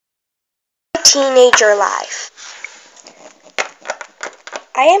teenager life.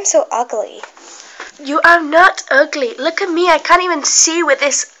 I am so ugly. You are not ugly. Look at me. I can't even see with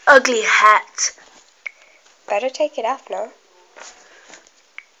this ugly hat. Better take it off, no?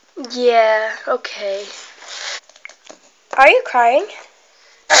 Yeah, okay. Are you crying?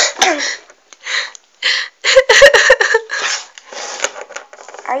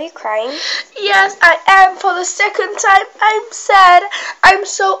 Are you crying? Yes, I am. For the second time, I'm sad. I'm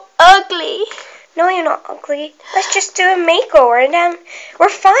so ugly. No, you're not ugly. Let's just do a makeover and then we're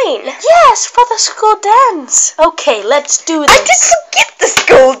fine. Yes, for the school dance. Okay, let's do this. I just forget the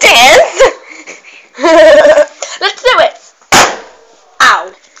school dance. Let's do it.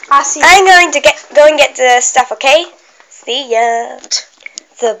 Ow. I see. I'm going to go and get the stuff, okay? See ya.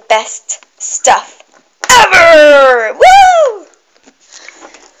 The best stuff ever. Woo!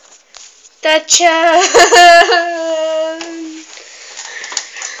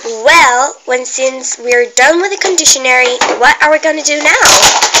 Well, since we're done with the conditionary, what are we going to do now?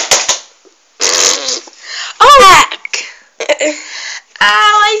 Oh!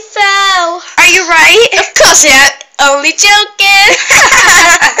 Ow, I fell. Are you right? Of course not. Only joking.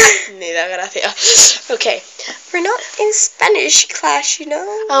 Ni da gracia. Okay. We're not in Spanish class, you know.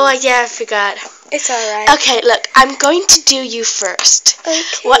 Oh, yeah, I forgot. It's alright. Okay, look, I'm going to do you first. Okay.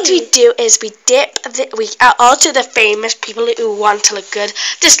 What we do is we dip, we all to the famous people who want to look good.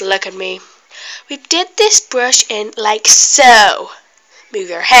 Just look at me. We dip this brush in like so. Move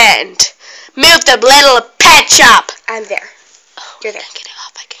your hand. Move the little pet shop. I'm there. Oh, you're there.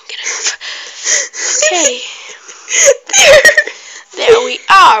 I can get it off. Okay. There we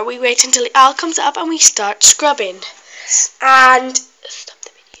are. We wait until it all comes up and we start scrubbing. And stop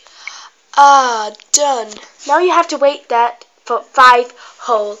the video. Done. Now you have to wait that for 5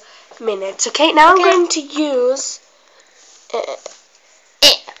 whole minutes. Okay, now Okay. I'm going to use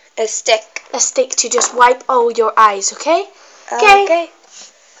A stick. a stick to just wipe all your eyes, okay? Okay.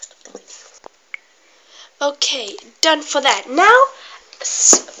 Okay, done for that. Now,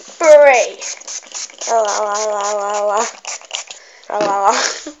 spray.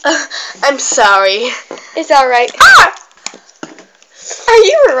 I'm sorry. It's alright. Ah! Are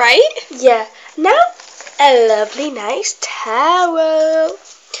you right? Yeah. Now, a lovely, nice towel.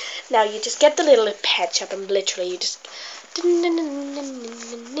 Now you just get the little pet shop and literally you just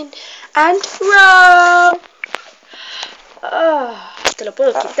and rub. Te lo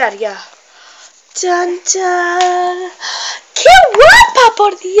puedo quitar ya. Dun dun. ¡Qué guapa,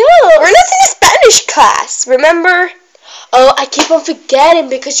 por Dios! We're not in a Spanish class, remember? Oh, I keep on forgetting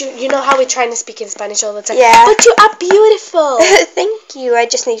because you know how we're trying to speak in Spanish all the time. Yeah. But you are beautiful. Thank you. I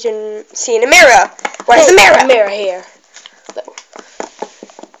just need to see in a mirror. Where's the mirror? A mirror here.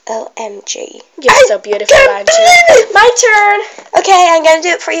 OMG. You're so beautiful, aren't you? My turn. Okay, I'm gonna do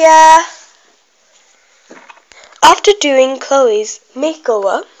it for ya. After doing Chloe's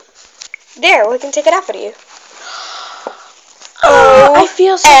makeover, there, we can take it off for you. Oh, I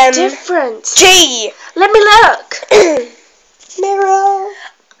feel so different. G. Let me look. Mirror.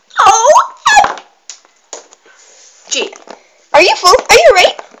 Oh. G. Are you full? Are you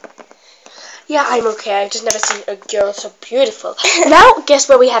right? Yeah, I'm okay. I've just never seen a girl so beautiful. Now, guess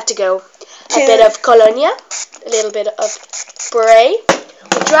where we have to go? A bit of colonia, a little bit of spray.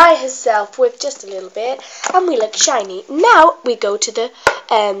 We dry herself with just a little bit, and we look shiny. Now we go to the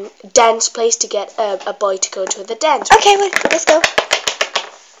dance place to get a boy to go to the dance. Okay, let's go.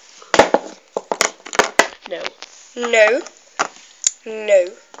 No. No. No.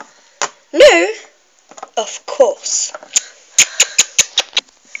 No. Of course.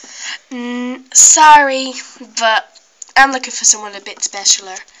 Sorry, but I'm looking for someone a bit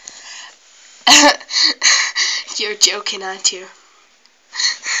specialer. You're joking, aren't you?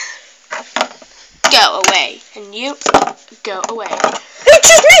 Go away. And you go away.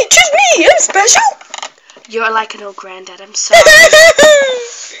 Choose me. I'm special. You're like an old granddad. I'm sorry.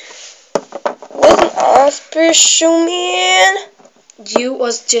 Wasn't I special, man? You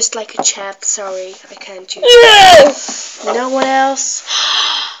was just like a chap. Sorry, I can't choose. Yes. No one else.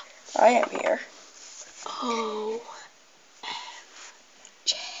 I am here. Oh.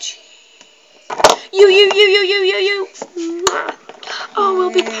 You. Oh,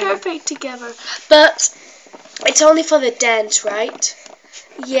 we'll be perfect together. But it's only for the dance, right?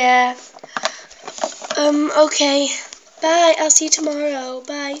 Yeah. Okay. Bye. I'll see you tomorrow.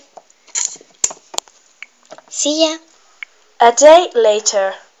 Bye. See ya. A day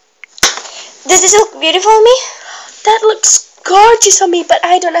later. Does this look beautiful on me? That looks gorgeous on me, but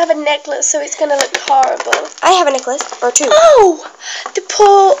I don't have a necklace, so it's gonna look horrible. I have a necklace, or 2. Oh, the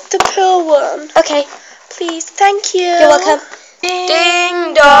pearl one. Okay. Please, thank you. You're welcome.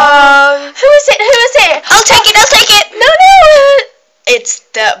 Ding dong. Who is I'll take it. I'll take it. No. It's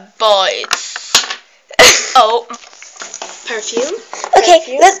the boys. Oh. Perfume. Okay,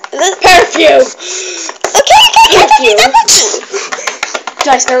 Perfume. let's Perfume. Okay, Perfume. that much. Do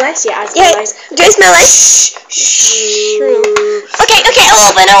I smell nice? Yeah, I smell Yeah. nice. Do it smell nice? Okay,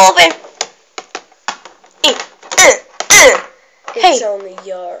 I'll open. It's Hey. only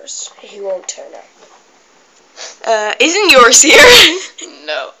yours. He won't turn up. Isn't yours here?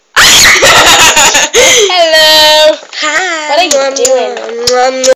 No. Hello. Hi. What are you doing?